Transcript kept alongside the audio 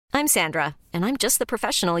I'm Sandra, and I'm just the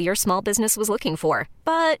professional your small business was looking for.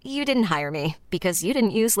 But you didn't hire me because you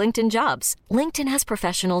didn't use LinkedIn Jobs. LinkedIn has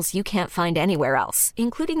professionals you can't find anywhere else,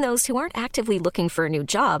 including those who aren't actively looking for a new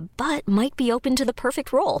job, but might be open to the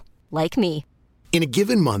perfect role, like me. In a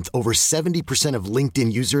given month, over 70% of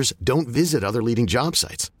LinkedIn users don't visit other leading job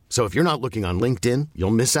sites. So if you're not looking on LinkedIn,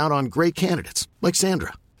 you'll miss out on great candidates like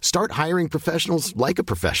Sandra. Start hiring professionals like a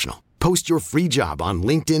professional. Post your free job on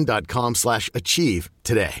linkedin.com/achieve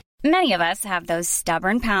today. Many of us have those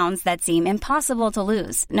stubborn pounds that seem impossible to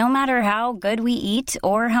lose, no matter how good we eat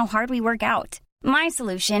or how hard we work out. My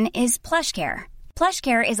solution is PlushCare.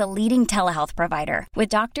 PlushCare is a leading telehealth provider with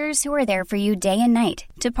doctors who are there for you day and night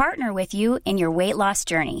to partner with you in your weight loss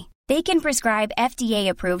journey. They can prescribe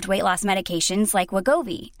FDA-approved weight loss medications like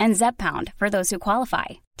Wegovy and Zepbound for those who qualify.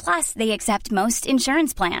 Plus, they accept most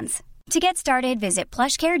insurance plans. To get started, visit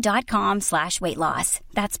plushcare.com/weightloss.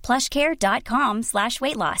 That's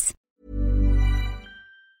plushcare.com/weightloss.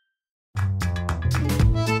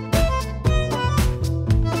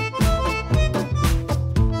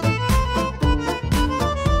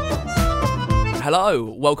 Hello,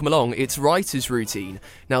 welcome along. It's Writer's Routine.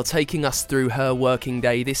 Now, taking us through her working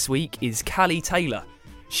day this week is Callie Taylor.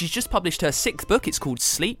 She's just published her 6th book. It's called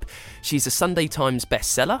Sleep. She's a Sunday Times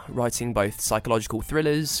bestseller, writing both psychological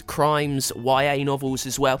thrillers, crimes, YA novels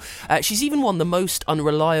as well. She's even won the Most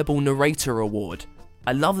Unreliable Narrator Award.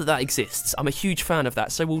 I love that that exists. I'm a huge fan of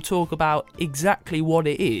that, so we'll talk about exactly what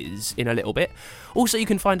it is in a little bit. Also, you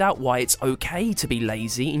can find out why it's okay to be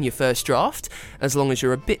lazy in your first draft, as long as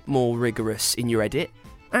you're a bit more rigorous in your edit.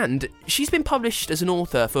 And she's been published as an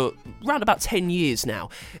author for around about 10 years now,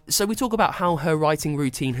 so we talk about how her writing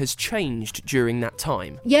routine has changed during that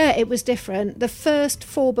time. Yeah, it was different. The first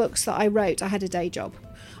 4 books that I wrote, I had a day job.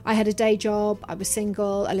 I was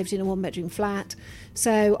single, I lived in a 1-bedroom flat,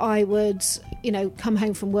 so I would, come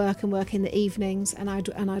home from work and work in the evenings, and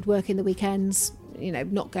I'd work in the weekends,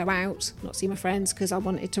 not go out, not see my friends, because I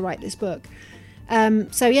wanted to write this book.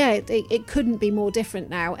 It couldn't be more different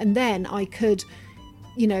now. And then I could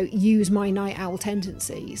use my night owl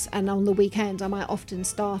tendencies, and on the weekend I might often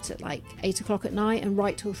start at like 8 o'clock at night and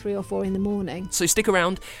write till 3 or 4 in the morning. So stick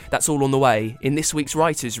around, that's all on the way in this week's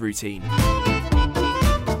Writer's Routine.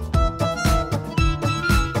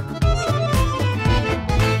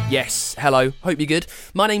 Yes, hello, hope you're good.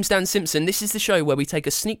 My name's Dan Simpson. This is the show where we take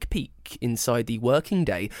a sneak peek inside the working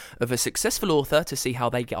day of a successful author to see how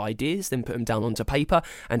they get ideas, then put them down onto paper,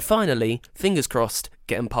 and finally, fingers crossed,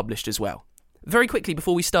 get them published as well. Very quickly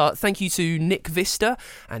before we start, thank you to Nick Vista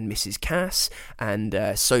and Mrs. Cass and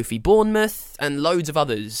Sophie Bournemouth and loads of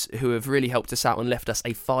others who have really helped us out and left us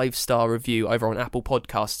a 5-star review over on Apple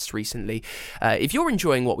Podcasts recently. If you're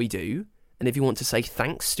enjoying what we do, and if you want to say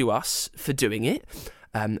thanks to us for doing it,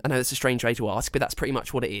 I know that's a strange way to ask, but that's pretty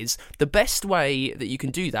much what it is. The best way that you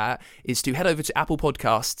can do that is to head over to Apple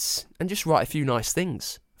Podcasts and just write a few nice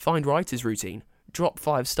things. Find Writer's Routine. Drop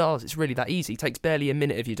 5 stars. It's really that easy. It takes barely a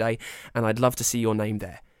minute of your day, and I'd love to see your name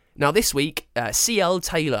there. Now, this week, CL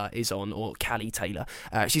Taylor is on, or Callie Taylor.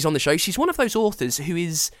 She's on the show. She's one of those authors who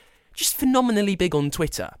is just phenomenally big on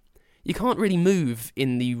Twitter. You can't really move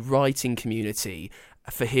in the writing community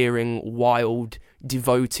for hearing wild,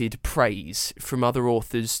 devoted praise from other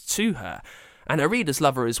authors to her. And her readers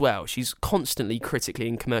love her as well. She's constantly critically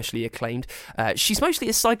and commercially acclaimed. She's mostly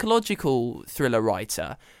a psychological thriller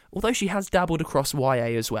writer, although she has dabbled across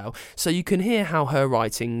YA as well. So you can hear how her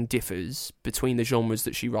writing differs between the genres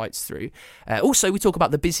that she writes through. Also, we talk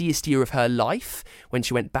about the busiest year of her life, when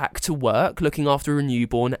she went back to work, looking after a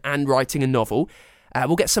newborn and writing a novel.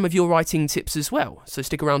 We'll get some of your writing tips as well, so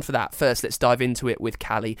stick around for that. First, let's dive into it with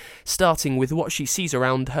Callie, starting with what she sees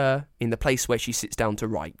around her in the place where she sits down to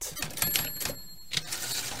write.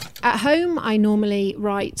 At home, I normally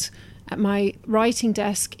write at my writing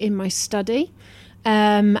desk in my study,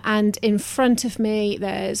 and in front of me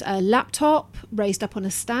there's a laptop raised up on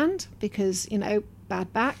a stand because,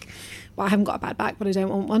 bad back. Well, I haven't got a bad back, but I don't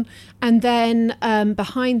want one. And then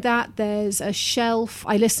behind that there's a shelf.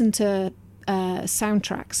 I listen to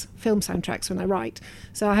film soundtracks when I write.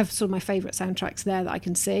 So I have sort of my favourite soundtracks there that I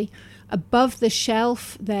can see. Above the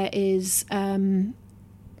shelf there is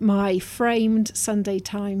my framed Sunday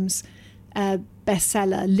Times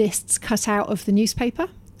bestseller lists cut out of the newspaper.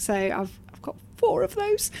 So I've got 4 of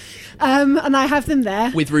those, and I have them there.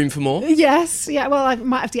 With room for more? Yes, yeah. Well, I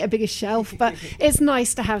might have to get a bigger shelf, but it's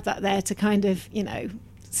nice to have that there to kind of,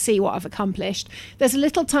 see what I've accomplished. There's a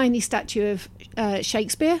little tiny statue of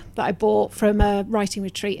Shakespeare that I bought from a writing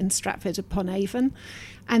retreat in Stratford-upon-Avon.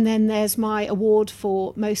 And then there's my award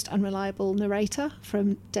for Most Unreliable Narrator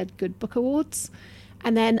from Dead Good Book Awards.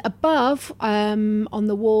 And then above, on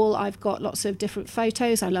the wall, I've got lots of different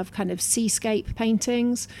photos. I love kind of seascape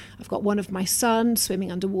paintings. I've got one of my son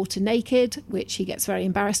swimming underwater naked, which he gets very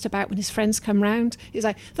embarrassed about when his friends come round. He's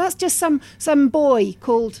like, that's just some boy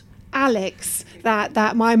called Alex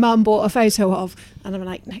that my mum bought a photo of. And I'm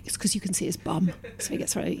like, no, it's because you can see his bum. So he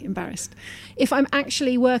gets very embarrassed. If I'm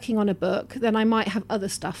actually working on a book, then I might have other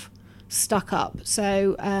stuff stuck up.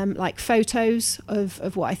 So like photos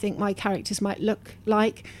of what I think my characters might look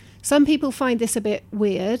like. Some people find this a bit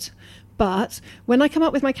weird, but when I come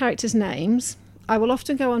up with my characters' names, I will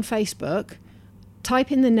often go on Facebook,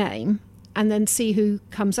 type in the name, and then see who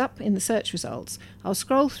comes up in the search results. I'll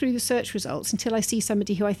scroll through the search results until I see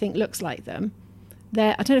somebody who I think looks like them.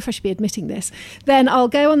 I don't know if I should be admitting this. Then I'll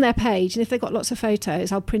go on their page, and if they've got lots of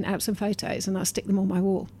photos, I'll print out some photos and I'll stick them on my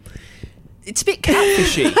wall. It's a bit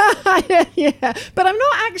catfishy. Yeah, but I'm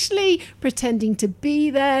not actually pretending to be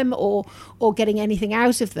them or getting anything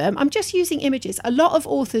out of them. I'm just using images. A lot of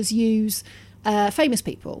authors use famous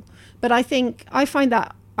people, but I find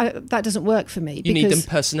that that doesn't work for me. You need them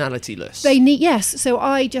personalityless. They need, yes. So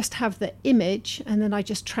I just have the image, and then I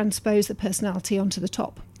just transpose the personality onto the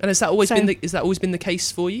top. And has that always been the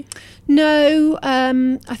case for you? No,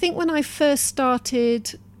 I think when I first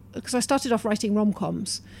started, because I started off writing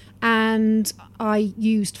rom-coms, and I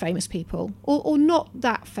used famous people, or not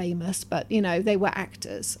that famous, but they were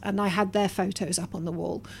actors, and I had their photos up on the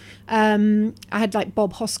wall. I had like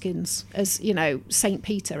Bob Hoskins as Saint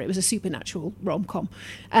Peter. It was a supernatural rom-com,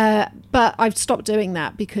 but I've stopped doing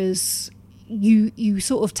that because you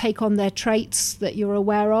sort of take on their traits that you're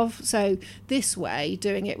aware of. So this way,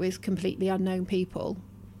 doing it with completely unknown people,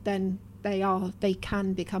 then they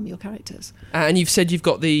can become your characters. And you've said you've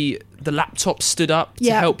got the laptop stood up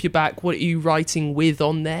to help you back. What are you writing with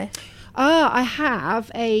on there? I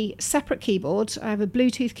have a separate keyboard. I have a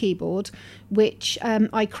Bluetooth keyboard, which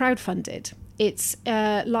I crowdfunded. It's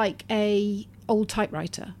like a old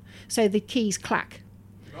typewriter. So the keys clack.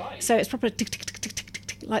 Right. So it's proper tick, tick, tick, tick, tick, tick,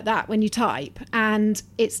 tick, like that when you type. And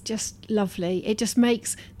it's just lovely. It just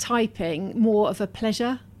makes typing more of a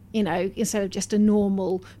pleasure. Instead of just a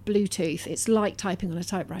normal Bluetooth, it's like typing on a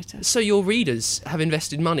typewriter. So your readers have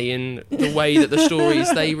invested money in the way that the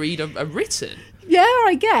stories they read are written. Yeah,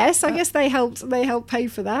 I guess they helped pay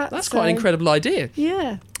for that. That's quite an incredible idea.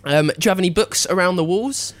 Yeah. Do you have any books around the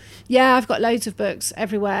walls? Yeah, I've got loads of books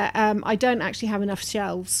everywhere. I don't actually have enough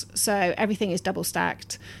shelves, so everything is double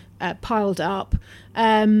stacked, piled up.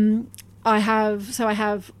 I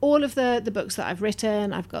have all of the books that I've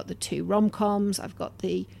written. I've got the 2 rom-coms. I've got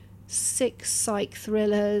the 6 psych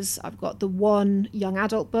thrillers. I've got the 1 young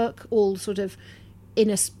adult book, all sort of in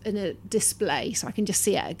a display, so I can just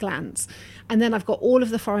see it at a glance. And then I've got all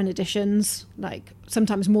of the foreign editions, like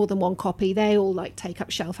sometimes more than 1 copy. They all like take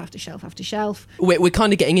up shelf after shelf after shelf. We're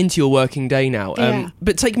kind of getting into your working day now.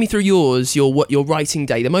 But take me through your writing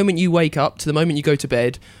day. The moment you wake up to the moment you go to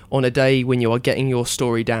bed on a day when you are getting your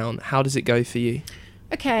story down, how does it go for you?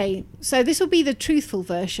 Okay, so this will be the truthful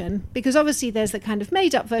version, because obviously there's the kind of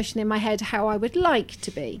made-up version in my head how I would like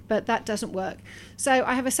to be, but that doesn't work. So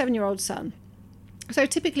I have a 7-year-old son. So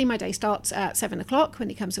typically my day starts at 7 o'clock when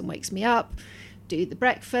he comes and wakes me up, do the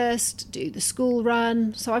breakfast, do the school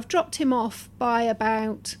run. So I've dropped him off by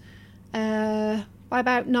about 9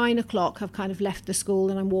 o'clock. I've kind of left the school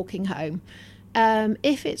and I'm walking home.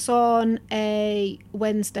 If it's on a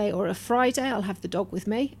Wednesday or a Friday, I'll have the dog with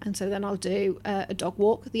me, and so then I'll do a dog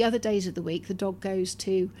walk. The other days of the week, the dog goes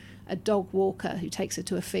to a dog walker who takes her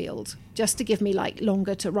to a field, just to give me like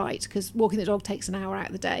longer to write, because walking the dog takes an hour out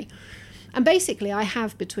of the day. And basically I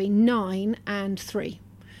have between 9 and 3,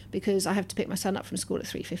 because I have to pick my son up from school at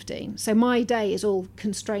 3:15. So my day is all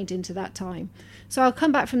constrained into that time. So I'll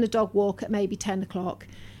come back from the dog walk at maybe 10 o'clock,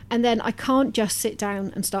 and then I can't just sit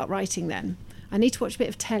down and start writing then. I need to watch a bit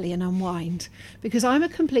of telly and unwind, because I'm a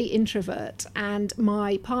complete introvert and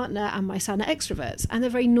my partner and my son are extroverts, and they're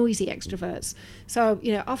very noisy extroverts. So,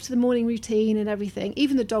 after the morning routine and everything,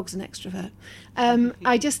 even the dog's an extrovert.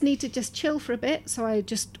 I just need to just chill for a bit. So I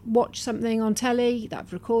just watch something on telly that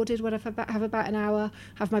I've recorded, whatever, have about an hour,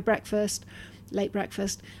 have my breakfast, late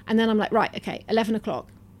breakfast. And then I'm like, right, okay, 11 o'clock,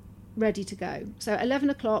 ready to go. So 11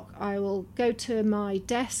 o'clock, I will go to my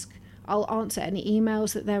desk. I'll answer any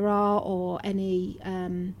emails that there are, or any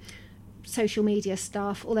social media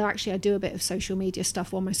stuff, although actually I do a bit of social media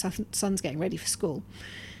stuff while my son's getting ready for school.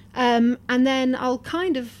 And then I'll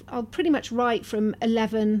pretty much write from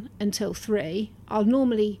 11 until 3. I'll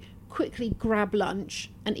normally quickly grab lunch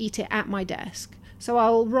and eat it at my desk. So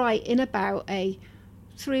I'll write in about a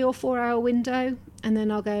 3 or 4 hour window, and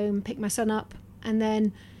then I'll go and pick my son up, and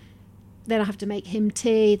then then I have to make him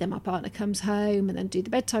tea, then my partner comes home, and then do the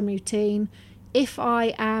bedtime routine. If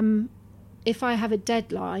I have a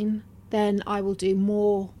deadline, then I will do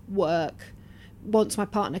more work once my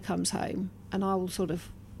partner comes home, and I will sort of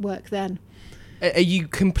work then. Are you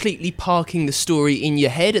completely parking the story in your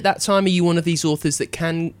head at that time? Are you one of these authors that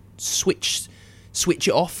can switch it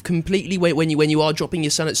off completely when you are dropping your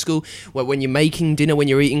son at school, when you're making dinner, when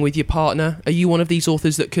you're eating with your partner? Are you one of these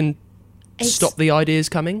authors that can stop the ideas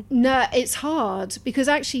coming? No, it's hard, because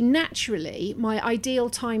actually naturally my ideal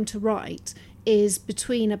time to write is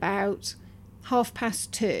between about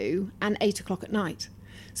 2:30 and 8:00 at night.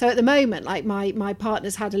 So at the moment, like my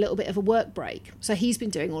partner's had a little bit of a work break, so he's been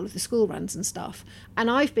doing all of the school runs and stuff, and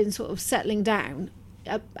I've been sort of settling down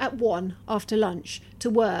at 1 after lunch to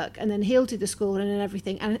work, and then he'll do the school run and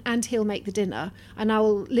everything, and he'll make the dinner, and I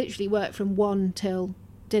will literally work from 1 till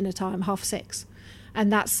dinner time, 6:30,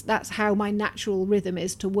 and that's how my natural rhythm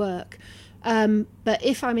is to work. But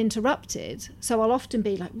if I'm interrupted, so I'll often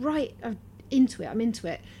be like, right, I'm into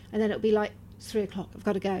it, and then it'll be like 3:00, I've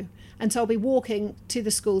got to go. And so I'll be walking to the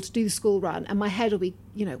school to do the school run, and my head will be,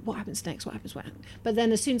 what happens next, what happens. But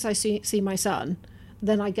then as soon as I see my son,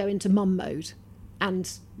 then I go into mum mode,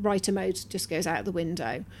 and writer mode just goes out the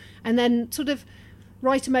window. And then sort of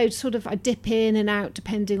writer mode, sort of I dip in and out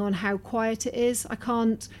depending on how quiet it is. I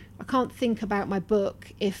can't think about my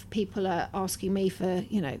book if people are asking me for,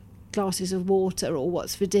 glasses of water or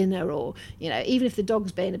what's for dinner, or even if the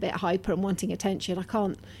dog's being a bit hyper and wanting attention, I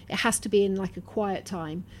can't. It has to be in like a quiet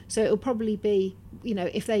time. So it'll probably be,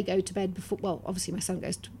 if they go to bed before, well, obviously my son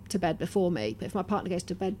goes to bed before me, but if my partner goes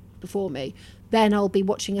to bed before me, then I'll be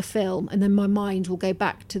watching a film, and then my mind will go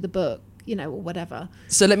back to the book, or whatever.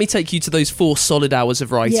 So let me take you to those 4 solid hours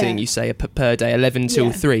of writing. Yeah. You say per day, 11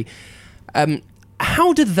 till 3.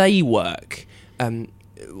 How do they work?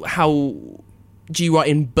 How do you write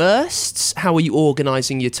in bursts? How are you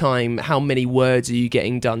organising your time? How many words are you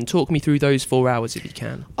getting done? Talk me through those 4 hours if you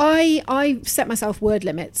can. I set myself word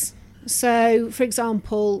limits. So, for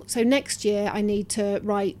example, next year I need to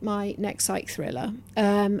write my next psych thriller,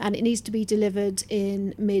 and it needs to be delivered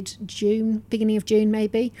in mid-June, beginning of June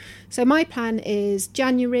maybe. So my plan is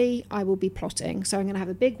January I will be plotting. So I'm going to have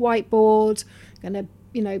a big whiteboard, going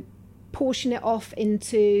to, portion it off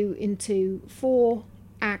into 4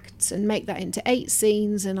 acts and make that into 8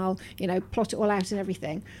 scenes, and I'll plot it all out and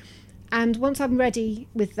everything. And once I'm ready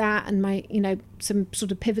with that and my some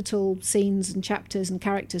sort of pivotal scenes and chapters and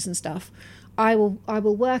characters and stuff, I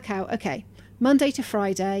will work out, okay, Monday to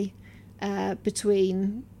Friday,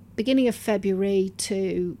 between beginning of February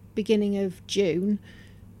to beginning of June,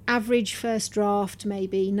 average first draft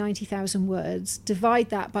maybe 90,000 words, divide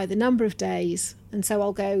that by the number of days, and so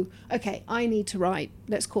I'll go, okay, I need to write,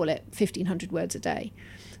 let's call it 1,500 words a day.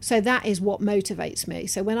 So that is what motivates me.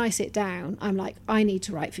 So when I sit down, I'm like, I need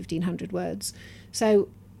to write 1,500 words. So,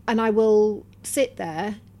 and I will sit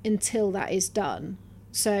there until that is done.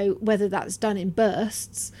 So whether that's done in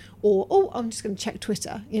bursts or, I'm just going to check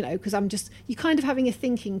Twitter, because you're kind of having a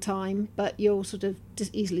thinking time, but you're sort of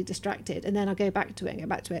easily distracted. And then I go back to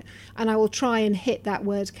it. And I will try and hit that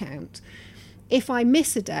word count. If I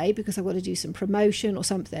miss a day because I've got to do some promotion or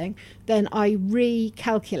something, then I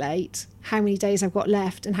recalculate how many days I've got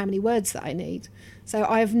left and how many words that I need. So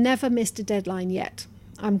I've never missed a deadline yet.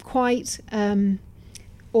 I'm quite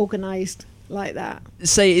organised like that.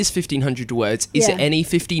 Say it is 1,500 words. Is it any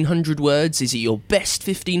 1,500 words? Is it your best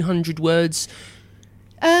 1,500 words?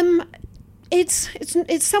 It's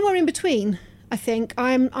somewhere in between. I think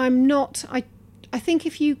I'm not. I think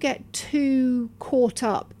if you get too caught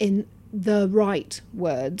up in the right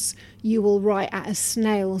words, you will write at a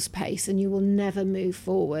snail's pace and you will never move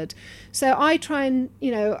forward. So I try and,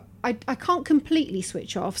 I can't completely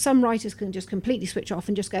switch off. Some writers can just completely switch off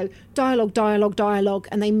and just go dialogue,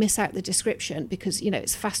 and they miss out the description because,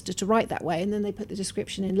 it's faster to write that way, and then they put the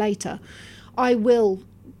description in later. I will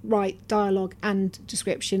write dialogue and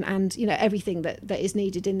description and everything that is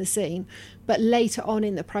needed in the scene, but later on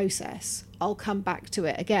in the process I'll come back to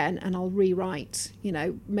it again and I'll rewrite,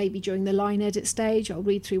 maybe during the line edit stage I'll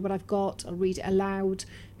read through what I've got, I'll read it aloud,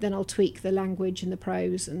 then I'll tweak the language and the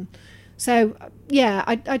prose. And so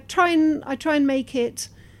I try and make it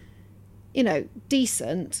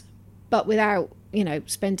decent, but without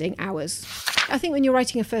spending hours. I think when you're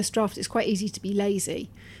writing a first draft, it's quite easy to be lazy.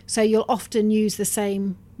 So you'll often use the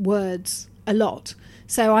same words a lot.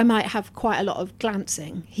 So I might have quite a lot of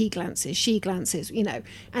glancing. He glances, she glances,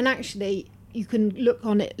 and actually you can look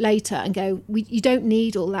on it later and go, you don't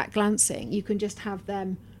need all that glancing. You can just have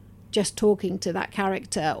them just talking to that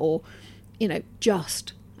character, or,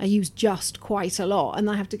 just, I use just quite a lot, and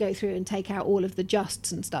I have to go through and take out all of the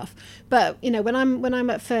justs and stuff. But when I'm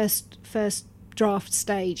at first draft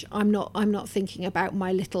stage, I'm not thinking about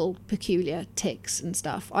my little peculiar tics and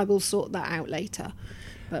stuff. I will sort that out later.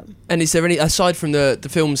 But. And is there any, aside from the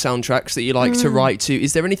film soundtracks that you like to write to,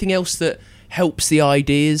 is there anything else that helps the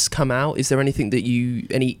ideas come out? Is there anything that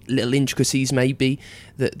any little intricacies maybe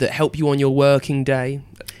that help you on your working day?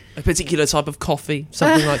 A particular type of coffee,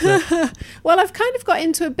 something like that? Well, I've kind of got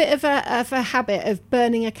into a bit of a habit of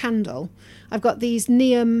burning a candle. I've got these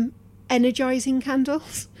NEOM energizing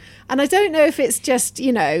candles. And I don't know if it's just,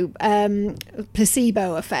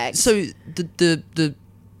 placebo effect. So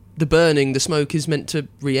the burning, the smoke is meant to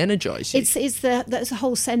re-energise you? That's a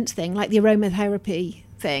whole scent thing, like the aromatherapy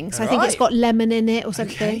thing. So I think it's got lemon in it or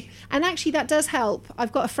something. Okay. And actually that does help.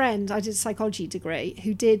 I've got a friend, I did a psychology degree,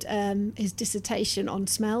 who did his dissertation on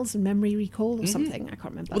smells and memory recall or something. I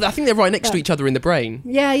can't remember. Well, I think they're right next to each other in the brain.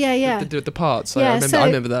 Yeah. The parts. I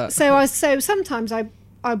remember that. So sometimes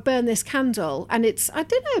I burn this candle, and I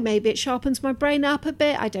don't know, maybe it sharpens my brain up a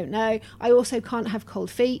bit. I don't know. I also can't have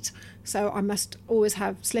cold feet, so I must always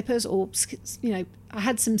have slippers or, I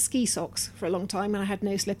had some ski socks for a long time and I had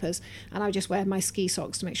no slippers, and I would just wear my ski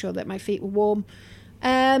socks to make sure that my feet were warm.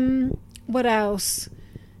 What else?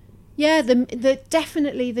 Yeah,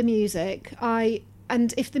 definitely the music.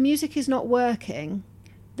 And if the music is not working,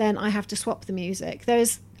 then I have to swap the music.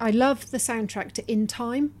 I love the soundtrack to In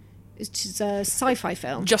Time, which is a sci-fi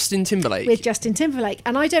film. Justin Timberlake. With Justin Timberlake.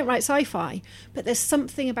 And I don't write sci-fi, but there's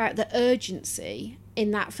something about the urgency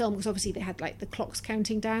in that film, because obviously they had like the clocks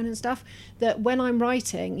counting down and stuff, that when I'm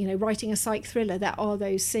writing a psych thriller, there are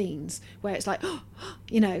those scenes where it's like,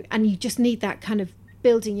 and you just need that kind of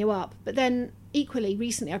building you up. But then equally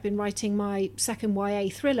recently I've been writing my second YA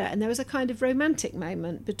thriller, and there was a kind of romantic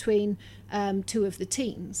moment between two of the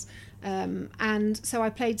teens. And so I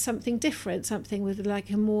played something different, something with like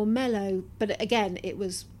a more mellow, but again, it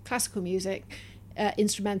was classical music,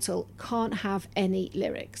 instrumental, can't have any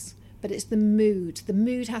lyrics, but it's the mood. The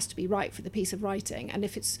mood has to be right for the piece of writing. And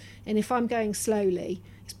if I'm going slowly,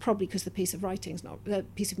 it's probably because the piece of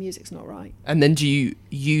music's not right. And then do you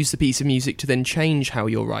use the piece of music to then change how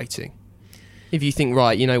you're writing? If you think,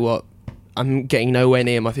 right, you know what, I'm getting nowhere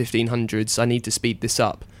near my 1500s, I need to speed this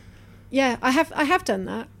up. Yeah, I have done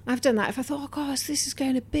that. I've done that. If I thought, oh gosh, this is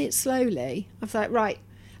going a bit slowly, I thought, right.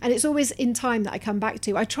 And it's always In Time that I come back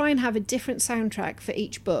to. I try and have a different soundtrack for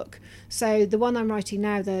each book. So the one I'm writing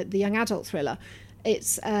now, the young adult thriller,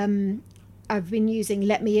 it's I've been using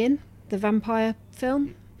Let Me In, the vampire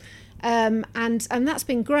film, and that's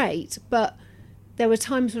been great. But there were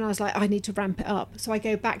times when I was like, I need to ramp it up. So I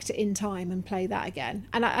go back to In Time and play that again.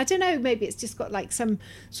 And I don't know, maybe it's just got like some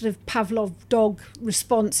sort of Pavlov dog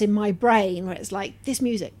response in my brain where it's like, this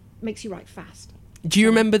music makes you write fast. Do you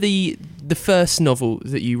remember the first novel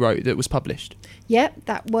that you wrote that was published? Yeah,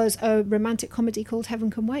 that was a romantic comedy called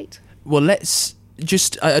Heaven Can Wait. Well, let's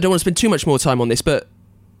just, I don't want to spend too much more time on this, but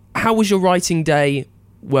how was your writing day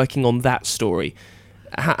working on that story?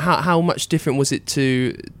 How much different was it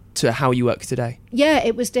to how you work today? Yeah,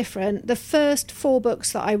 it was different. The first 4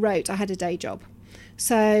 books that I wrote, I had a day job.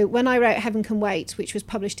 So when I wrote Heaven Can Wait, which was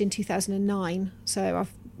published in 2009, so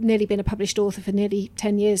I've nearly been a published author for nearly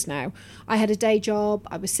 10 years now, I had a day job,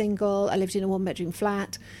 I was single, I lived in a 1-bedroom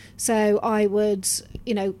flat. So I would,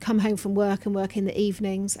 come home from work and work in the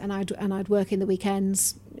evenings, and I'd work in the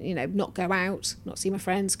weekends, not go out, not see my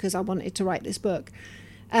friends, because I wanted to write this book.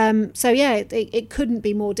 It couldn't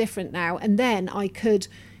be more different now. And then I could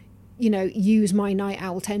use my night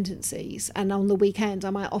owl tendencies, and on the weekends I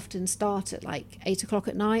might often start at like 8 o'clock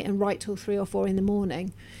at night and write till 3 or 4 in the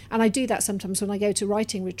morning. And I do that sometimes when I go to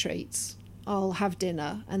writing retreats. I'll have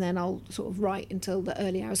dinner and then I'll sort of write until the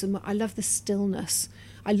early hours, and I love the stillness.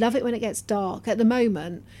 I love it when it gets dark. At the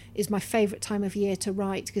moment is my favourite time of year to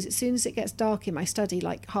write, because as soon as it gets dark in my study,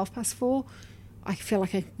 like 4:30, I feel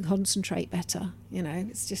like I can concentrate better.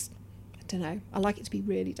 It's just, I don't know, I like it to be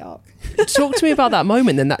really dark. Talk to me about that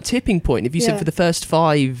moment then, that tipping point. If you said for the first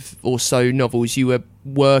 5 or so novels you were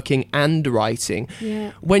working and writing,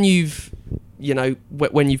 when you've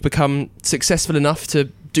become successful enough to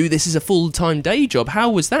do this as a full-time day job, how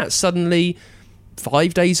was that? Suddenly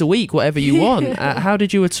 5 days a week, whatever you want. How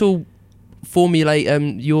did you at all formulate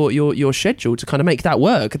your schedule to kind of make that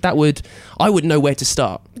work? I wouldn't know where to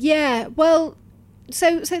start. Yeah, well,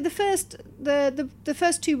 so the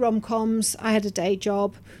first 2 rom-coms, I had a day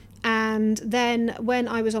job, and then when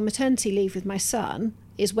I was on maternity leave with my son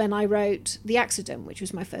is when I wrote The Accident, which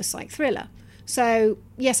was my first psych thriller. So,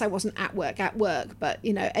 yes, I wasn't at work, but,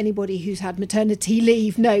 anybody who's had maternity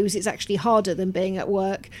leave knows it's actually harder than being at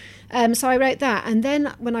work. So I wrote that. And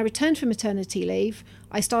then when I returned from maternity leave,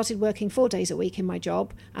 I started working 4 days a week in my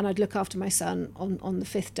job, and I'd look after my son on the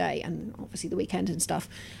 5th day and obviously the weekend and stuff.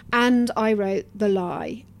 And I wrote The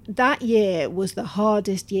Lie. That year was the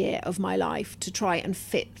hardest year of my life to try and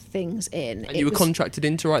fit things in. And you were contracted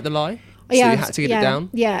in to write The Lie? So yeah, you had to get it down?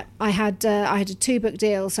 Yeah, I had a 2-book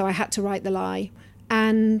deal, so I had to write The Lie.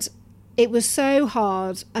 And it was so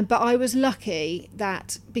hard, but I was lucky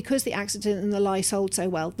that because The Accident and The Lie sold so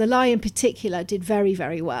well, The Lie in particular did very,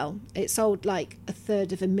 very well. It sold like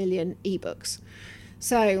 1/3 ebooks.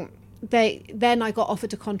 So then I got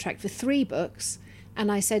offered a contract for 3 books, and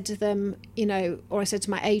I said to them, or I said to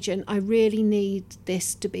my agent, I really need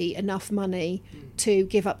this to be enough money to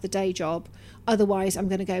give up the day job. Otherwise, I'm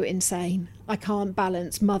going to go insane. I can't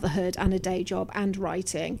balance motherhood and a day job and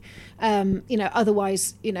writing.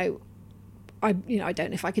 Otherwise, I don't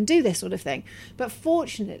know if I can do this sort of thing. But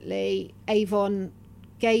fortunately, Avon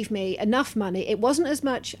gave me enough money. It wasn't as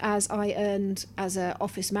much as I earned as an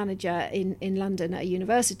office manager in London at a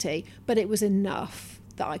university, but it was enough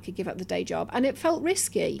that I could give up the day job. And it felt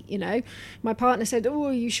risky, My partner said, "Oh,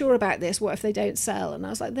 are you sure about this? What if they don't sell?" And I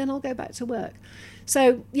was like, then I'll go back to work.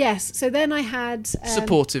 So, yes. So then I had...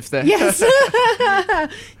 supportive there. Yes.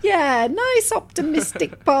 Yeah, nice,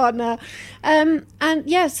 optimistic partner.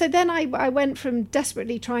 So then I went from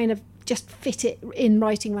desperately trying to just fit it in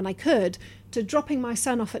writing when I could to dropping my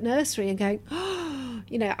son off at nursery and going,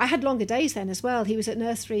 I had longer days then as well. He was at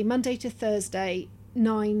nursery Monday to Thursday,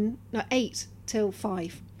 8 till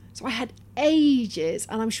 5. So I had ages,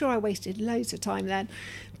 and I'm sure I wasted loads of time then.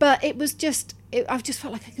 But it was just... I just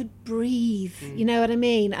felt like I could breathe, you know what I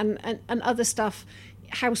mean? And other stuff,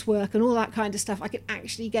 housework and all that kind of stuff, I could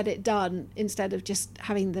actually get it done instead of just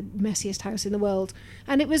having the messiest house in the world.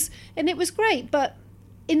 And it was great. But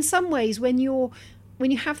in some ways, when you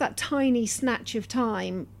have that tiny snatch of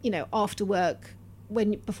time, after work,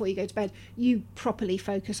 before you go to bed, you properly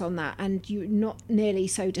focus on that, and you're not nearly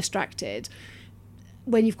so distracted.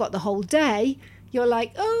 When you've got the whole day, you're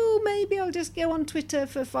like, oh, maybe I'll just go on Twitter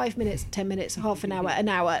for 5 minutes, 10 minutes, half an hour.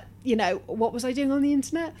 What was I doing on the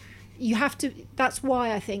internet? You have to. That's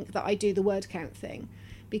why I think that I do the word count thing,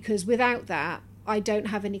 because without that, I don't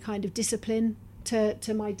have any kind of discipline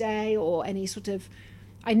to my day, or any sort of.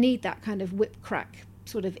 I need that kind of whip crack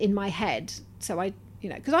sort of in my head. So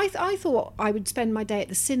because I thought I would spend my day at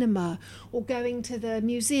the cinema or going to the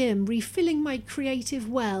museum, refilling my creative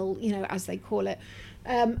well, as they call it.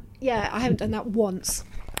 I haven't done that once.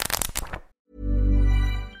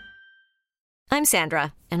 I'm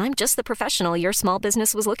Sandra, and I'm just the professional your small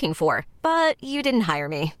business was looking for. But you didn't hire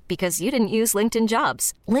me because you didn't use LinkedIn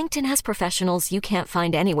Jobs. LinkedIn has professionals you can't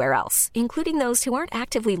find anywhere else, including those who aren't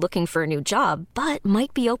actively looking for a new job, but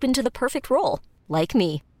might be open to the perfect role, like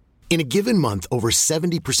me. In a given month, over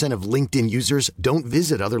 70% of LinkedIn users don't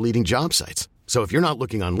visit other leading job sites. So if you're not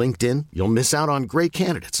looking on LinkedIn, you'll miss out on great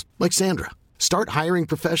candidates like Sandra. Start hiring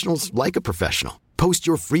professionals like a professional. Post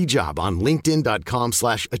your free job on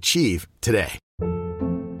linkedin.com/achieve today.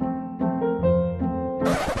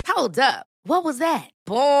 Hold up. What was that?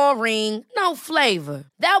 Boring. No flavor.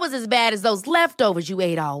 That was as bad as those leftovers you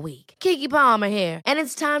ate all week. Keke Palmer here. And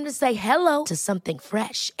it's time to say hello to something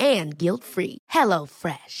fresh and guilt-free.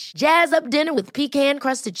 HelloFresh. Jazz up dinner with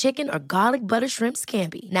pecan-crusted chicken or garlic butter shrimp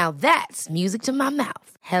scampi. Now that's music to my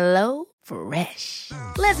mouth. HelloFresh.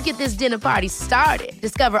 Let's get this dinner party started.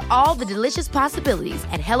 Discover all the delicious possibilities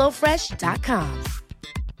at HelloFresh.com.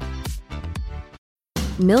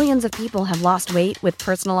 Millions of people have lost weight with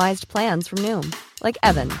personalized plans from Noom. Like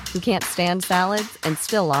Evan, who can't stand salads and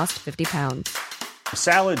still lost 50 pounds.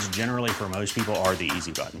 Salads generally for most people are the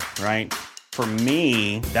easy button, right? For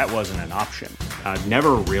me, that wasn't an option. I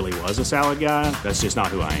never really was a salad guy. That's just not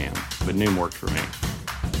who I am. But Noom worked for me.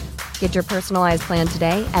 Get your personalized plan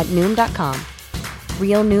today at Noom.com.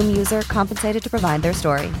 Real Noom user compensated to provide their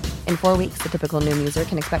story. In 4 weeks, the typical Noom user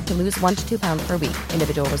can expect to lose 1 to 2 pounds per week.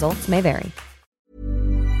 Individual results may vary.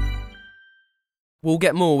 We'll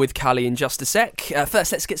get more with Callie in just a sec.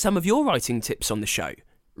 First, let's get some of your writing tips on the show.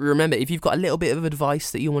 Remember, if you've got a little bit of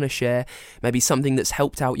advice that you want to share, maybe something that's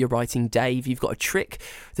helped out your writing day, if you've got a trick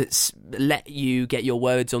that's let you get your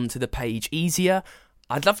words onto the page easier,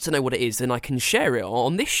 I'd love to know what it is, then I can share it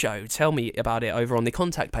on this show. Tell me about it over on the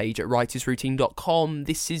contact page at writersroutine.com.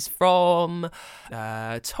 This is from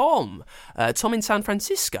Tom. Tom in San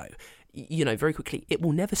Francisco. Very quickly, it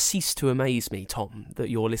will never cease to amaze me, Tom,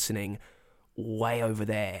 that you're listening way over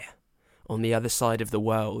there on the other side of the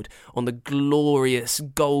world, on the glorious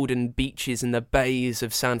golden beaches and the bays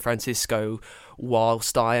of San Francisco,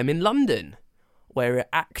 whilst I am in London, where it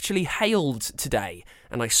actually hailed today,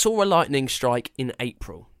 and I saw a lightning strike in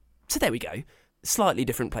April. So there we go. Slightly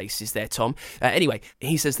different places there, Tom. Anyway,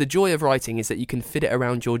 he says the joy of writing is that you can fit it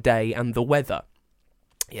around your day and the weather.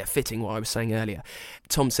 Yeah, fitting what I was saying earlier.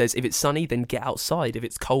 Tom says, if it's sunny, then get outside. If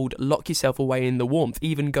it's cold, lock yourself away in the warmth.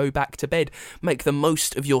 Even go back to bed. Make the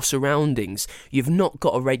most of your surroundings. You've not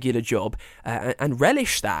got a regular job, and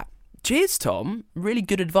relish that. Cheers, Tom. Really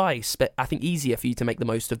good advice, but I think easier for you to make the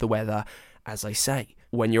most of the weather, as I say,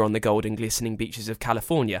 when you're on the golden glistening beaches of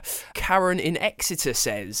California. Karen in Exeter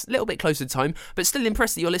says, a little bit closer to home, but still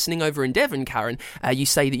impressed that you're listening over in Devon, Karen. You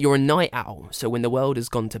say that you're a night owl, so when the world has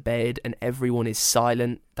gone to bed and everyone is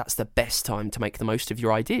silent, that's the best time to make the most of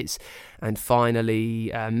your ideas. And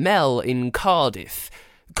finally, Mel in Cardiff,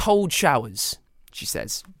 cold showers, she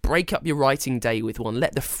says. Break up your writing day with one.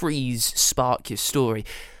 Let the freeze spark your story.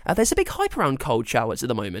 There's a big hype around cold showers at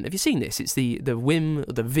the moment. Have you seen this? It's the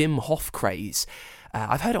Wim Hof craze.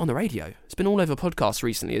 I've heard it on the radio. It's been all over podcasts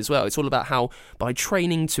recently as well. It's all about how by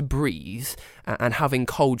training to breathe and having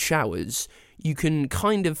cold showers, you can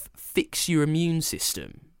kind of fix your immune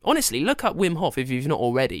system. Honestly, look up Wim Hof if you've not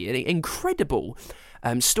already. Incredible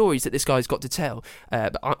stories that this guy's got to tell.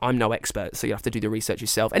 But I'm no expert, so you have to do the research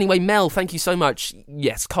yourself. Anyway, Mel, thank you so much.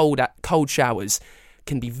 Yes, cold showers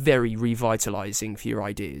can be very revitalising for your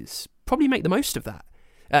ideas. Probably make the most of that.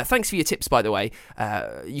 Thanks for your tips, by the way.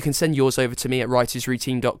 You can send yours over to me at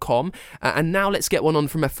writersroutine.com. And now let's get one on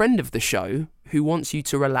from a friend of the show who wants you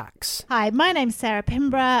to relax. Hi, my name's Sarah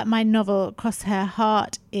Pinborough. My novel, Cross Her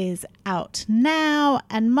Heart, is out now.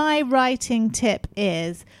 And my writing tip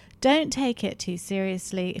is, don't take it too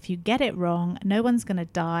seriously. If you get it wrong, no one's going to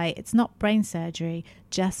die. It's not brain surgery.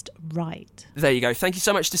 Just write. There you go. Thank you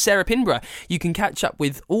so much to Sarah Pinborough. You can catch up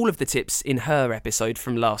with all of the tips in her episode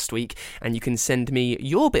from last week, and you can send me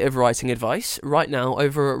your bit of writing advice right now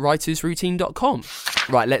over at writersroutine.com.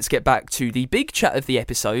 Right, let's get back to the big chat of the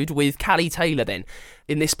episode with Callie Taylor then.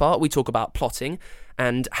 In this part, we talk about plotting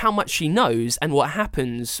and how much she knows and what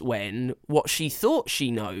happens when what she thought she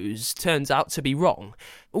knows turns out to be wrong.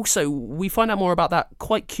 Also, we find out more about that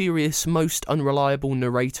quite curious Most Unreliable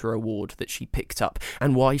Narrator award that she picked up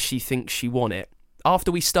and why she thinks she won it.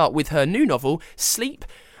 After we start with her new novel, Sleep,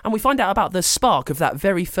 and we find out about the spark of that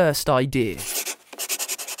very first idea.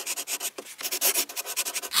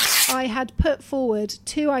 I had put forward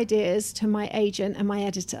 2 ideas to my agent and my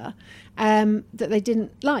editor that they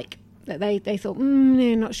didn't like, that they thought,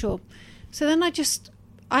 no, not sure. So then I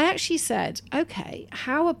actually said, okay,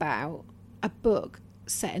 how about a book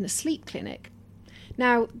set in a sleep clinic?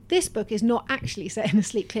 Now, this book is not actually set in a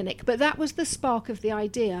sleep clinic, but that was the spark of the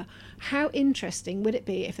idea. How interesting would it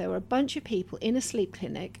be if there were a bunch of people in a sleep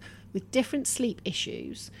clinic with different sleep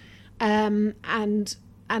issues? And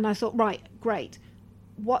I thought, right, great.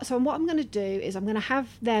 What I'm going to do is I'm going to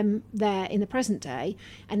have them there in the present day,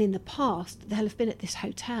 and in the past they'll have been at this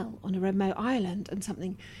hotel on a remote island, and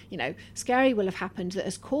something, scary will have happened that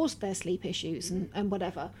has caused their sleep issues and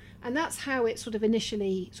whatever. And that's how it sort of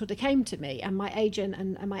initially sort of came to me, and my agent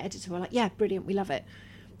and my editor were like, yeah, brilliant, we love it.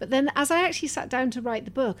 But then as I actually sat down to write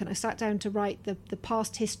the book, and I sat down to write the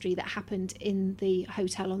past history that happened in the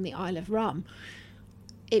hotel on the Isle of Rum,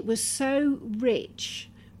 it was so rich.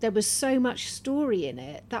 There was so much story in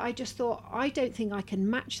it that I just thought, I don't think I can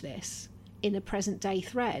match this in a present day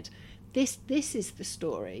thread. This is the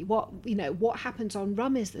story. What happens on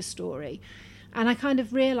Rum is the story. And I kind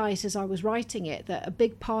of realised as I was writing it that a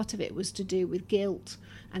big part of it was to do with guilt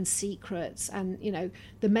and secrets. And,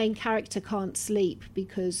 the main character can't sleep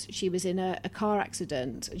because she was in a car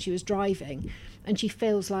accident and she was driving, and she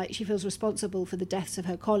feels responsible for the deaths of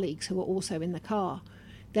her colleagues who were also in the car.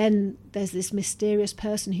 Then there's this mysterious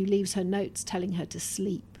person who leaves her notes telling her to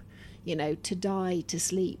sleep, to die, to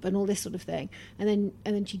sleep, and all this sort of thing. And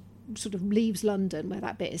then she sort of leaves London, where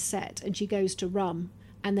that bit is set, and she goes to Rum.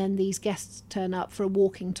 And then these guests turn up for a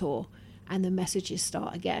walking tour, and the messages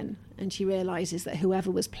start again. And she realises that whoever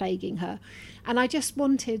was plaguing her. And I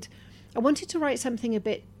wanted to write something a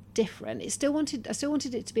bit different. I still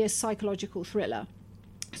wanted it to be a psychological thriller.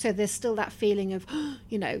 So there's still that feeling of,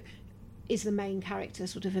 is the main character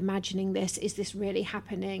sort of imagining this? Is this really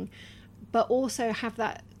happening? But also have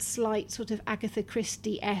that slight sort of Agatha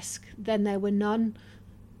Christie-esque Then There Were None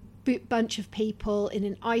bunch of people in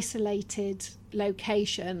an isolated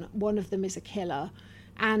location. One of them is a killer,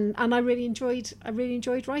 and I really enjoyed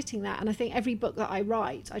writing that. And I think every book that I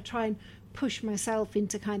write, I try and push myself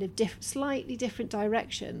into kind of slightly different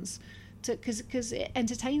directions because it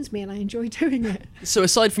entertains me and I enjoy doing it. So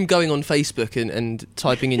aside from going on Facebook and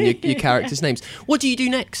typing in your characters' names, what do you do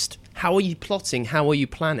next? How are you plotting? How are you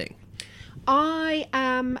planning? I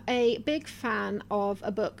am a big fan of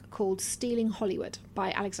a book called Stealing Hollywood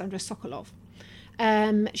by Alexandra Sokolov.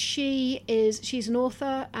 She's an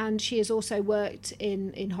author, and she has also worked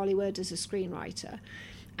in Hollywood as a screenwriter.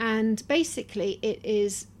 And basically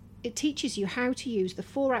it teaches you how to use the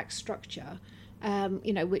 4-act structure,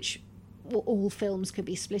 which all films can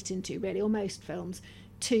be split into, really, or most films,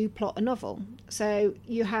 to plot a novel. So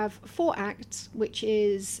you have 4 acts, which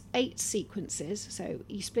is 8 sequences. So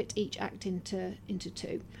you split each act into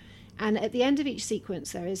 2. And at the end of each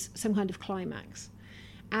sequence, there is some kind of climax.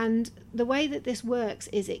 And the way that this works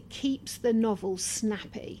is it keeps the novel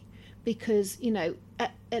snappy, because,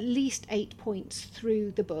 at least 8 points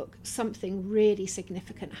through the book, something really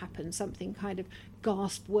significant happens, something kind of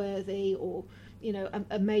gasp-worthy, or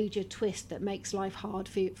a major twist that makes life hard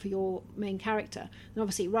for your main character. And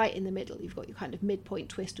obviously right in the middle you've got your kind of midpoint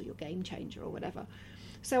twist or your game changer or whatever.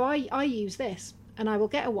 So I use this, and I will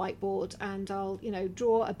get a whiteboard and I'll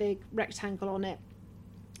draw a big rectangle on it,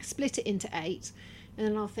 split it into 8, and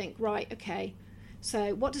then I'll think, right, okay,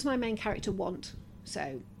 so what does my main character want?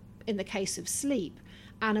 So in the case of Sleep,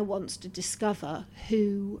 Anna wants to discover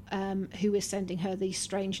who is sending her these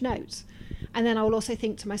strange notes. And then I will also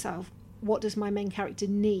think to myself, what does my main character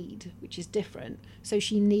need, which is different? So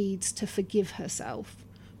she needs to forgive herself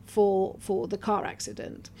for the car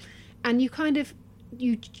accident. And you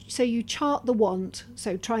chart the want,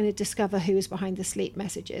 so trying to discover who is behind the sleep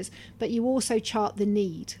messages, but you also chart the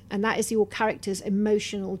need, and that is your character's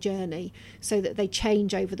emotional journey, so that they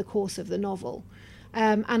change over the course of the novel.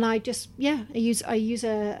 And I use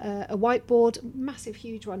a whiteboard, massive,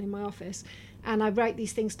 huge one in my office, and I write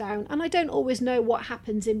these things down, and I don't always know what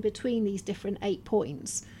happens in between these different 8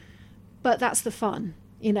 points, but that's the fun,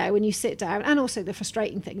 when you sit down, and also the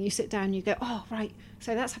frustrating thing, you sit down and you go, oh, right,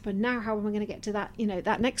 so that's happened, now how am I going to get to that,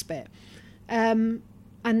 that next bit? And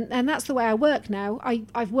that's the way I work now.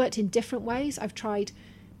 I've worked in different ways. I've tried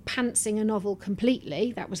pantsing a novel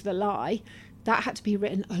completely. That was the lie. That had to be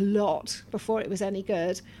written a lot before it was any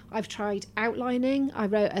good. I've tried outlining. I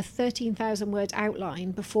wrote a 13,000 word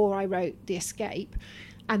outline before I wrote The Escape,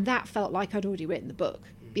 and that felt like I'd already written the book.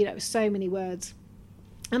 So many words.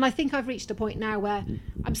 And I think I've reached a point now where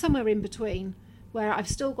I'm somewhere in between, where I've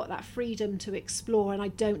still got that freedom to explore, and I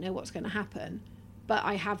don't know what's going to happen, but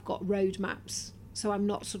I have got roadmaps. So I'm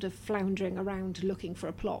not sort of floundering around looking for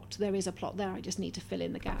a plot. There is a plot there, I just need to fill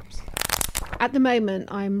in the gaps. At the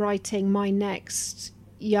moment, I'm writing my next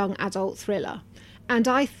young adult thriller, and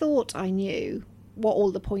I thought I knew what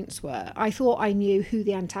all the points were. I thought I knew who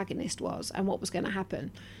the antagonist was and what was going to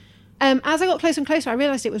happen. As I got closer and closer, I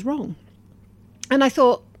realised it was wrong. And I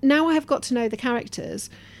thought, now I have got to know the characters,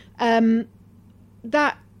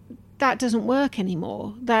 that doesn't work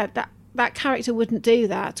anymore. That character wouldn't do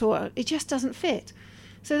that, or it just doesn't fit.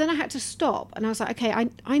 So then I had to stop, and I was like, okay,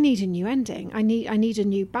 I need a new ending. I need a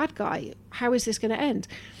new bad guy. How is this going to end?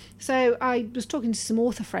 So I was talking to some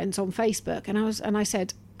author friends on Facebook, and I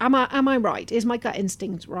said, am I right? Is my gut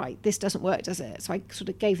instinct right? This doesn't work, does it? So I sort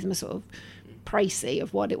of gave them a sort of précis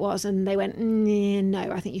of what it was, and they went,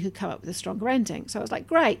 no, I think you could come up with a stronger ending. So I was like,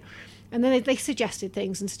 great. And then they suggested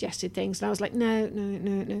things, and I was like,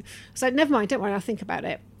 no. So never mind, don't worry, I'll think about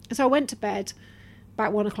it. And so I went to bed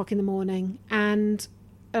about 1 o'clock in the morning, and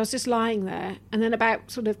I was just lying there, and then about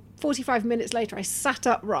sort of 45 minutes later I sat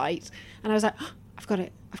upright, and I was like, oh, I've got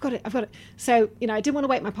it. So, I didn't want to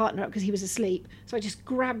wake my partner up because he was asleep, so I just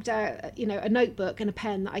grabbed out, a notebook and a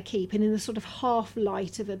pen that I keep, and in the sort of half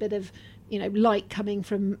light of a bit of, light coming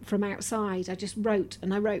from outside, I just wrote,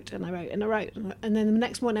 and I wrote, and then the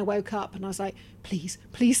next morning I woke up and I was like, please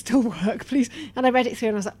still work, please. And I read it through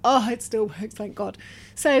and I was like, oh, it still works, thank God.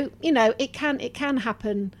 So, it can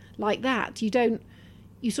happen like that. You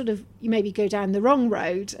maybe go down the wrong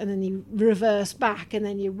road, and then you reverse back, and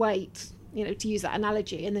then you wait, to use that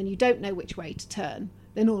analogy, and then you don't know which way to turn.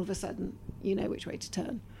 Then all of a sudden, you know which way to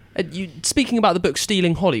turn. Speaking about the book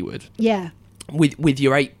Stealing Hollywood. Yeah. With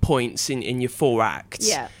your 8 points in your 4 acts.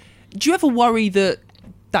 Yeah. Do you ever worry that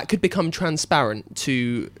could become transparent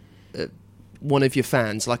to one of your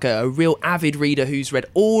fans, like a real avid reader who's read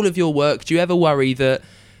all of your work? Do you ever worry that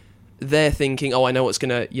they're thinking, oh, I know what's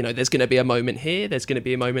going to, there's going to be a moment here, there's going to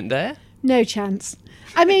be a moment there? No chance.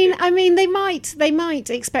 I mean, they might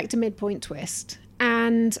expect a midpoint twist.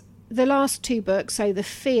 And the last 2 books, so The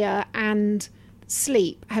Fear and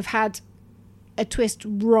Sleep, have had a twist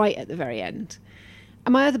right at the very end.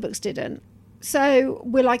 And my other books didn't. So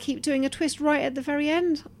will I keep doing a twist right at the very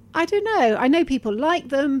end? I don't know. I know people like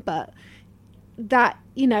them, but that,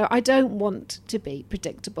 I don't want to be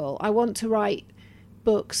predictable. I want to write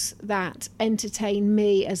books that entertain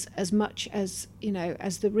me as much as,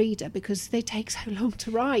 as the reader, because they take so long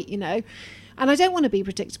to write, and I don't want to be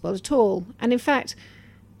predictable at all. And in fact,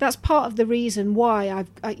 that's part of the reason why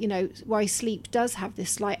why Sleep does have this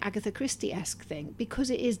slight Agatha Christie-esque thing, because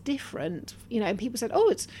it is different, and people said, oh,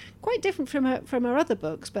 it's quite different from her other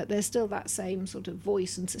books, but there's still that same sort of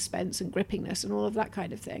voice and suspense and grippingness and all of that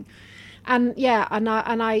kind of thing. And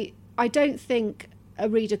I don't think a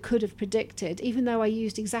reader could have predicted, even though I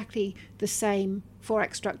used exactly the same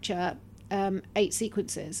 4-act structure, 8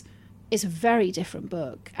 sequences. It's a very different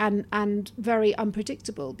book and very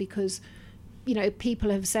unpredictable, because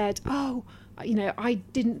people have said, oh, I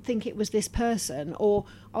didn't think it was this person, or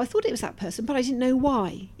oh, I thought it was that person, but I didn't know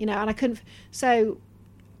why, and I couldn't. So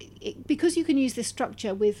because you can use this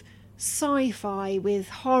structure with sci-fi, with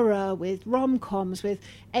horror, with rom-coms, with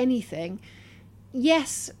anything,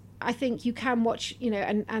 yes, I think you can watch,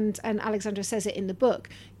 and Alexandra says it in the book,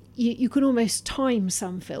 you can almost time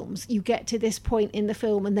some films. You get to this point in the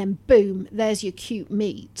film and then boom, there's your cute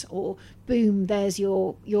meet, or boom, there's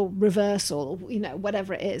your reversal, or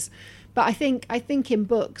whatever it is. But I think in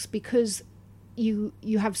books, because you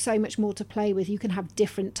have so much more to play with, you can have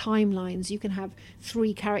different timelines, you can have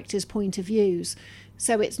 3 characters' point of views,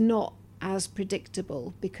 so it's not as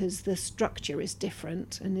predictable because the structure is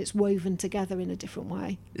different and it's woven together in a different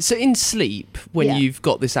way. So in Sleep, when you've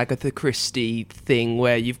got this Agatha Christie thing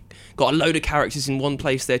where you've got a load of characters in one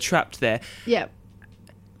place, they're trapped there. Yeah.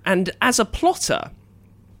 And as a plotter,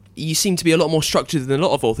 you seem to be a lot more structured than a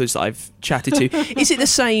lot of authors that I've chatted to. Is it the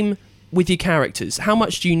same with your characters? How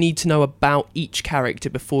much do you need to know about each character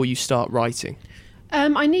before you start writing?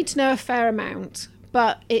 I need to know a fair amount.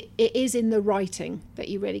 But it is in the writing that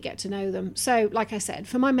you really get to know them. So, like I said,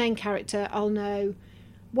 for my main character, I'll know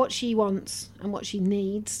what she wants and what she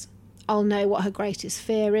needs. I'll know what her greatest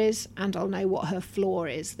fear is, and I'll know what her flaw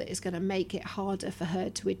is that is going to make it harder for her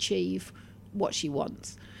to achieve what she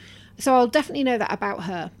wants. So I'll definitely know that about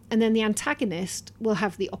her. And then the antagonist will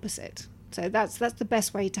have the opposite. So that's the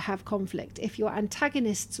best way to have conflict. If your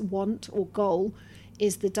antagonist's want or goal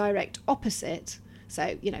is the direct opposite,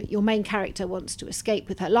 so, your main character wants to escape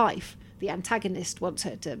with her life, the antagonist wants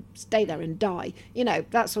her to stay there and die.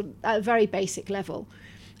 That's at a very basic level.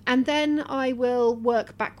 And then I will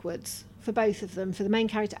work backwards for both of them, for the main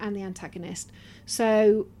character and the antagonist.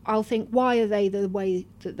 So I'll think, why are they the way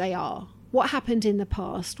that they are? What happened in the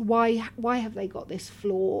past? Why have they got this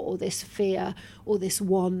flaw or this fear or this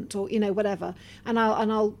want or, whatever? And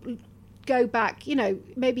I'll go back,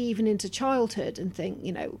 maybe even into childhood and think,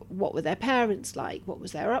 what were their parents like? What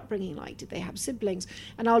was their upbringing like? Did they have siblings?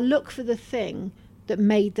 And I'll look for the thing that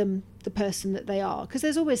made them the person that they are, because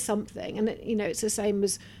there's always something. And, it's the same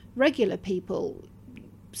as regular people.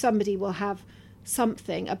 Somebody will have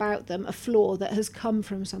something about them, a flaw that has come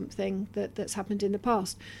from something that's happened in the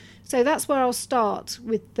past. So that's where I'll start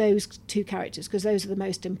with those 2 characters, because those are the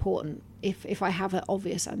most important if I have an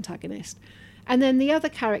obvious antagonist. And then the other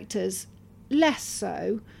characters, less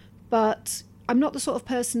so, but I'm not the sort of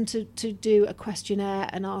person to do a questionnaire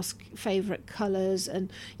and ask favourite colours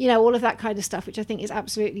and, all of that kind of stuff, which I think is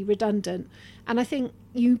absolutely redundant. And I think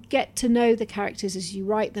you get to know the characters as you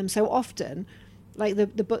write them. So often, like the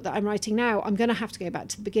book that I'm writing now, I'm going to have to go back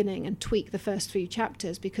to the beginning and tweak the first few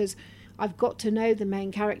chapters, because I've got to know the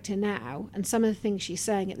main character now, and some of the things she's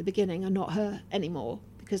saying at the beginning are not her anymore,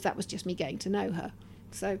 because that was just me getting to know her.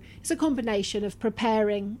 So it's a combination of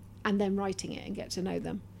preparing and then writing it and get to know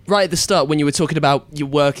them. Right at the start, when you were talking about your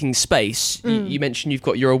working space, you mentioned you've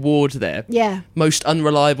got your award there. Yeah. Most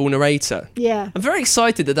Unreliable Narrator. Yeah. I'm very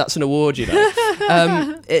excited that that's an award,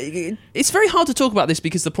 It's very hard to talk about this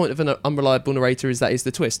because the point of an unreliable narrator is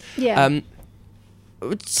the twist. Yeah.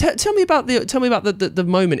 Tell me about the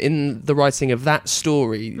moment in the writing of that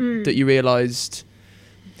story that you realised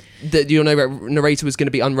that your narrator was going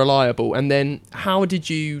to be unreliable, and then how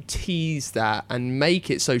did you tease that and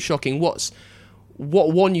make it so shocking? What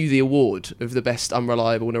won you the award of the best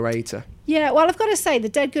unreliable narrator? Yeah, well, I've got to say the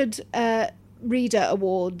Dead Good Reader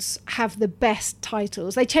Awards have the best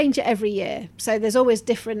titles. They change it every year, so there's always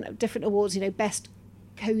different awards. Best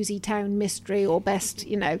cozy town mystery, or best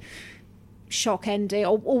shock ending,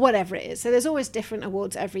 or whatever it is. So there's always different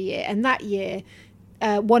awards every year, and that year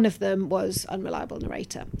one of them was Unreliable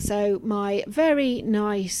Narrator. So my very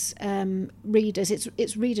nice readers,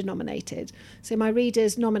 it's reader nominated. So my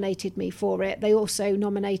readers nominated me for it. They also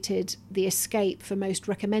nominated The Escape for most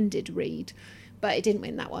recommended read, but it didn't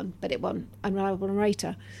win that one, but it won Unreliable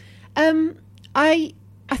Narrator. I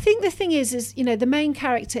I think the thing is, you know, the main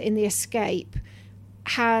character in The Escape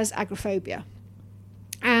has agoraphobia.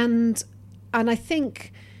 And I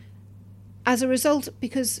think as a result,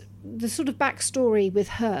 because the sort of backstory with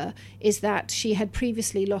her is that she had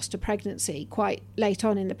previously lost a pregnancy quite late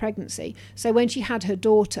on in the pregnancy. So when she had her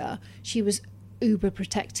daughter, she was uber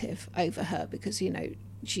protective over her because, you know,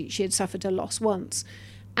 she had suffered a loss once.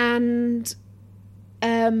 And,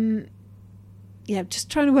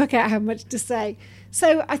 just trying to work out how much to say.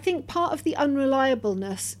 So I think part of the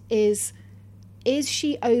unreliableness is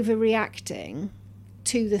she overreacting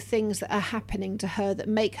to the things that are happening to her that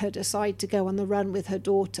make her decide to go on the run with her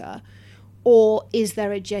daughter, or is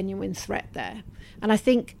there a genuine threat there? And I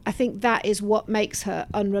think that is what makes her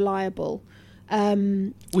unreliable.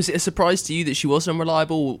 Was it a surprise to you that she was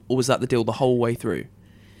unreliable, or was that the deal the whole way through?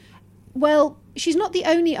 Well, she's not the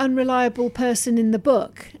only unreliable person in the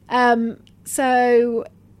book. So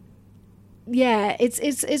yeah,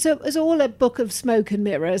 it's all a book of smoke and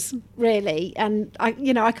mirrors, really. And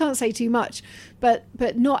I can't say too much, but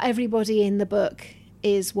not everybody in the book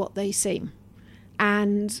is what they seem.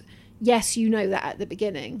 And yes, you know that at the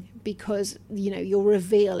beginning, because, you know, your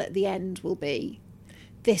reveal at the end will be,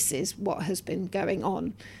 this is what has been going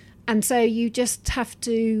on. And so you just have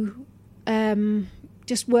to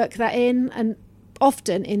just work that in, and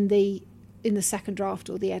often in the second draft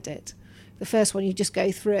or the edit. The first one you just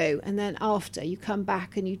go through, and then after you come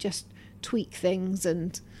back and you just tweak things,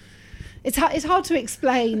 and it's hard to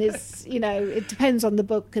explain. It's, you know, it depends on the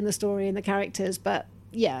book and the story and the characters, but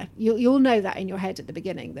yeah, you'll know that in your head at the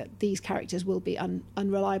beginning that these characters will be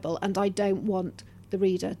unreliable, and I don't want the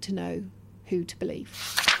reader to know who to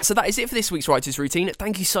believe. So that is it for this week's Writer's Routine.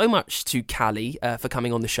 Thank you so much to Callie for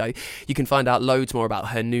coming on the show. You can find out loads more about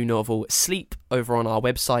her new novel, Sleep, over on our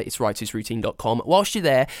website. It's writersroutine.com. Whilst you're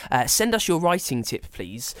there, send us your writing tip,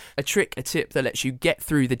 please. A tip that lets you get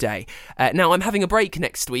through the day. Now, I'm having a break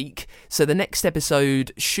next week, so the next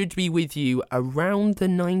episode should be with you around the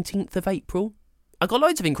 19th of April. I've got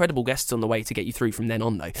loads of incredible guests on the way to get you through from then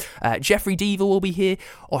on, though. Jeffrey Deaver will be here,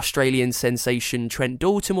 Australian sensation Trent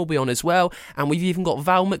Dalton will be on as well, and we've even got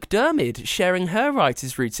Val McDermid sharing her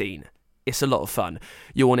writer's routine. It's a lot of fun.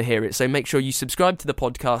 You'll want to hear it, so make sure you subscribe to the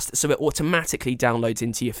podcast so it automatically downloads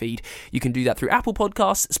into your feed. You can do that through Apple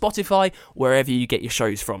Podcasts, Spotify, wherever you get your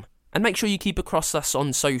shows from. And make sure you keep across us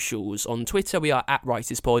on socials. On Twitter, we are at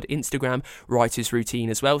WritersPod, Instagram, Writers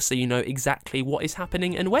Routine as well, so you know exactly what is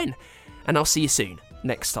happening and when. And I'll see you soon,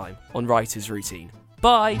 next time on Writer's Routine.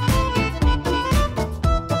 Bye!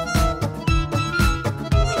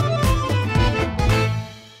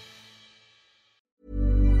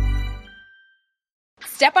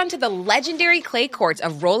 Step onto the legendary clay courts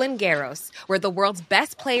of Roland Garros, where the world's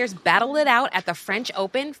best players battle it out at the French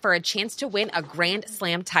Open for a chance to win a Grand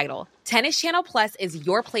Slam title. Tennis Channel Plus is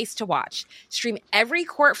your place to watch. Stream every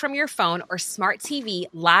court from your phone or smart TV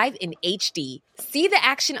live in HD. See the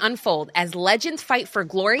action unfold as legends fight for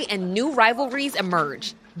glory and new rivalries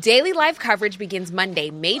emerge. Daily live coverage begins Monday,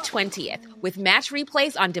 May 20th, with match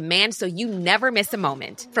replays on demand so you never miss a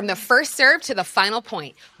moment. From the first serve to the final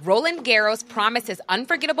point, Roland Garros promises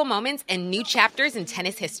unforgettable moments and new chapters in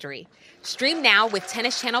tennis history. Stream now with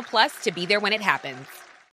Tennis Channel Plus to be there when it happens.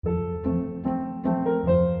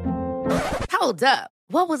 Hold up.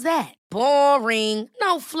 What was that? Boring.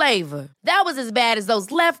 No flavor. That was as bad as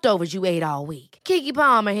those leftovers you ate all week. Keke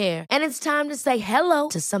Palmer here, and it's time to say hello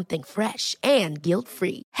to something fresh and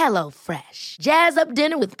guilt-free. HelloFresh. Jazz up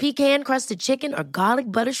dinner with pecan-crusted chicken or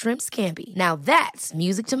garlic butter shrimp scampi. Now that's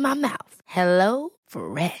music to my mouth.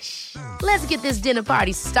 HelloFresh. Let's get this dinner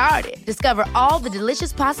party started. Discover all the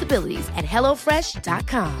delicious possibilities at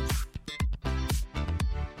HelloFresh.com.